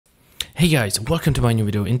Hey guys, welcome to my new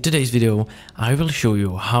video. In today's video, I will show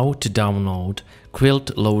you how to download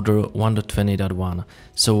Quilt Loader 1.20.1.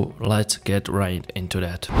 So let's get right into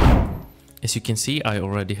that. As you can see, I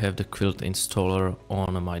already have the Quilt installer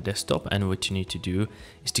on my desktop, and what you need to do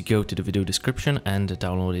is to go to the video description and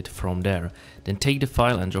download it from there. Then take the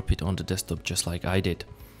file and drop it on the desktop just like I did.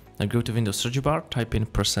 Now go to Windows search bar, type in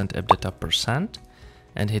 %appdata%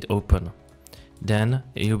 and hit open. Then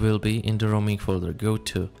you will be in the roaming folder. Go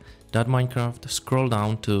to .minecraft, scroll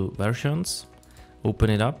down to versions, open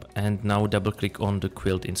it up, and now double click on the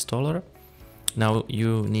Quilt installer. Now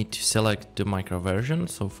you need to select the micro version,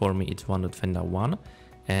 so for me it's 1.20.1,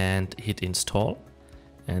 and hit install.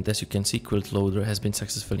 And as you can see, Quilt Loader has been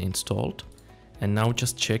successfully installed. And now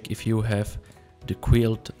just check if you have the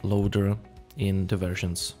Quilt Loader in the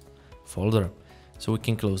versions folder. So we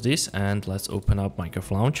can close this and let's open up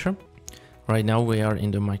Minecraft Launcher. Right now we are in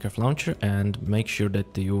the Minecraft Launcher, and make sure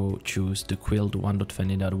that you choose the Quilt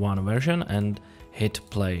 1.20.1 version and hit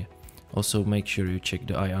play. Also make sure you check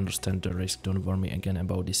the I understand the risk, don't worry again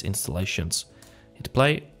about these installations. Hit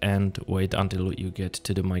play and wait until you get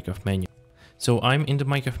to the Minecraft menu. So I'm in the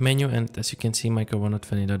Minecraft menu, and as you can see, Minecraft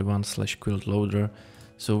 1.20.1/Quilt Loader.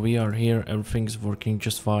 So we are here, everything's working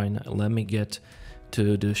just fine. Let me get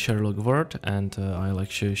to the Sherlock word, and I'll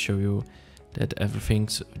actually show you that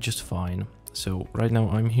everything's just fine. So right now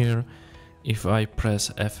I'm here. If I press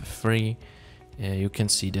F3, you can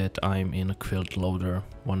see that I'm in a Quilt Loader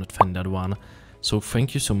 1.20.1. So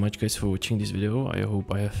thank you so much guys for watching this video. I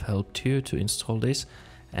hope I have helped you to install this,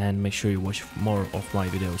 and make sure you watch more of my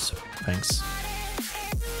videos. Thanks.